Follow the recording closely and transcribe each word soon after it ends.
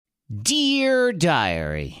Dear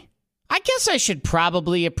Diary, I guess I should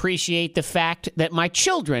probably appreciate the fact that my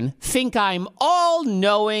children think I'm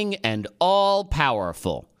all-knowing and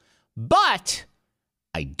all-powerful. But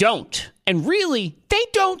I don't. And really, they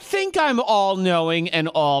don't think I'm all-knowing and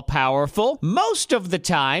all-powerful. Most of the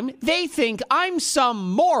time, they think I'm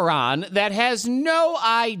some moron that has no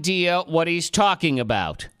idea what he's talking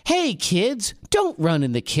about. Hey, kids, don't run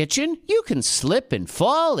in the kitchen. You can slip and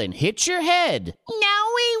fall and hit your head. No,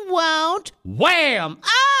 we won't. Wham!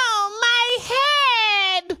 Oh, my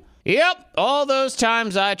head! Yep, all those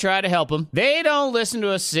times I try to help them, they don't listen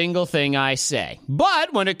to a single thing I say.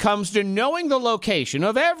 But when it comes to knowing the location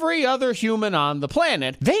of every other human on the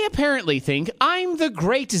planet, they apparently think I'm the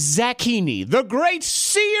great Zacchini, the great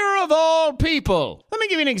seer of all people. Let me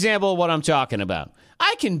give you an example of what I'm talking about.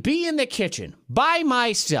 I can be in the kitchen by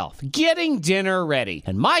myself, getting dinner ready,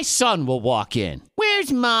 and my son will walk in.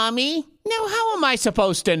 Where's Mommy? Now, how am I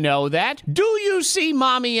supposed to know that? Do you see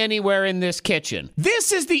Mommy anywhere in this kitchen?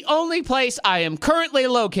 This is the only place I am currently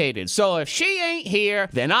located, so if she ain't here,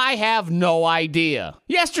 then I have no idea.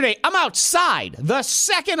 Yesterday, I'm outside the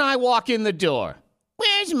second I walk in the door.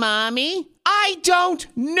 Where's Mommy? I don't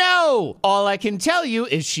know. All I can tell you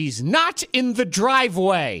is she's not in the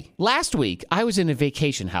driveway. Last week, I was in a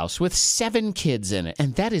vacation house with 7 kids in it,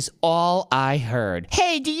 and that is all I heard.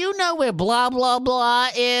 Hey, do you know where blah, blah, blah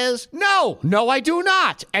is? No, I do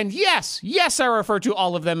not. And yes, I refer to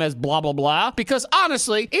all of them as blah, blah, blah, because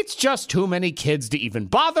honestly, it's just too many kids to even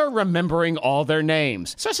bother remembering all their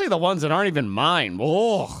names, especially the ones that aren't even mine.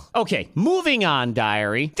 Ugh. Okay, moving on,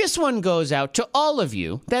 diary. This one goes out to all of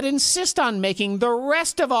you that insist on making the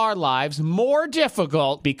rest of our lives more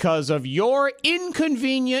difficult because of your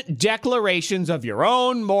inconvenient declarations of your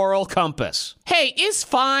own moral compass. Hey, it's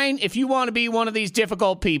fine if you want to be one of these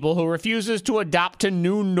difficult people who refuses to adopt to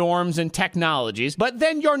new norms and technologies, but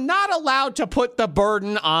then you're not allowed to put the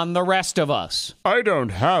burden on the rest of us. I don't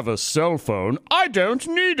have a cell phone. I don't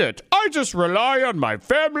need it. I just rely on my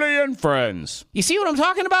family and friends. You see what I'm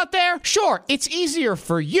talking about there? Sure, it's easier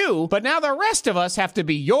for you, but now the rest of us have to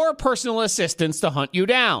be your personal assistants to hunt you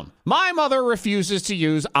down. My mother refuses to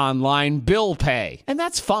use online bill pay, and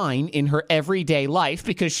that's fine in her everyday life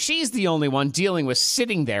because she's the only one dealing with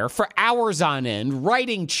sitting there for hours on end,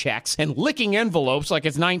 writing checks and licking envelopes like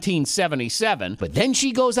it's 1977, but then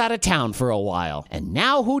she goes out of town for a while. And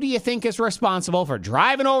now who do you think is responsible for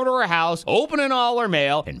driving over to her house, opening all her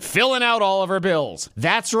mail, and filling out all of her bills?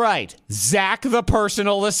 That's right, Zach the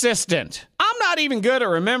personal assistant. I'm not even good at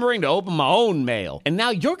remembering to open my own mail. And now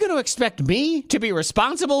you're going to expect me to be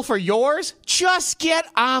responsible for yours? Just get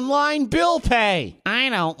online bill pay. I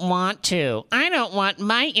don't want to. I don't want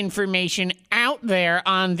my information out there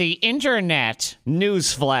on the internet.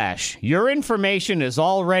 Newsflash, your information is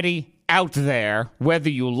already out there, whether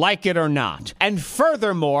you like it or not. And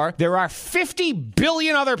furthermore, there are 50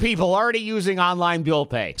 billion other people already using online bill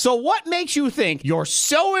pay. So what makes you think you're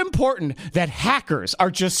so important that hackers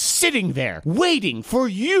are just sitting there waiting for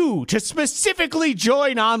you to specifically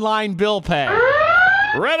join online bill pay?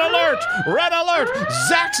 Red alert! Red alert!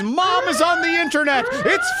 Zach's mom is on the internet!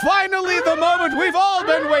 It's finally the moment we've all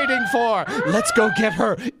been waiting for! Let's go get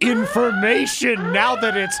her information now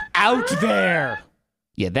that it's out there!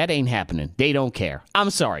 Yeah, that ain't happening. They don't care.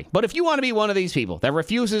 I'm sorry. But if you want to be one of these people that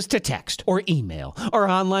refuses to text or email or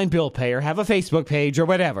online bill pay or have a Facebook page or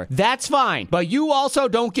whatever, that's fine. But you also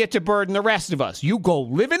don't get to burden the rest of us. You go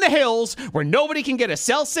live in the hills where nobody can get a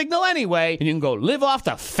cell signal anyway, and you can go live off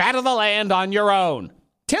the fat of the land on your own.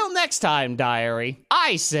 Till next time, diary,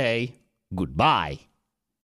 I say goodbye.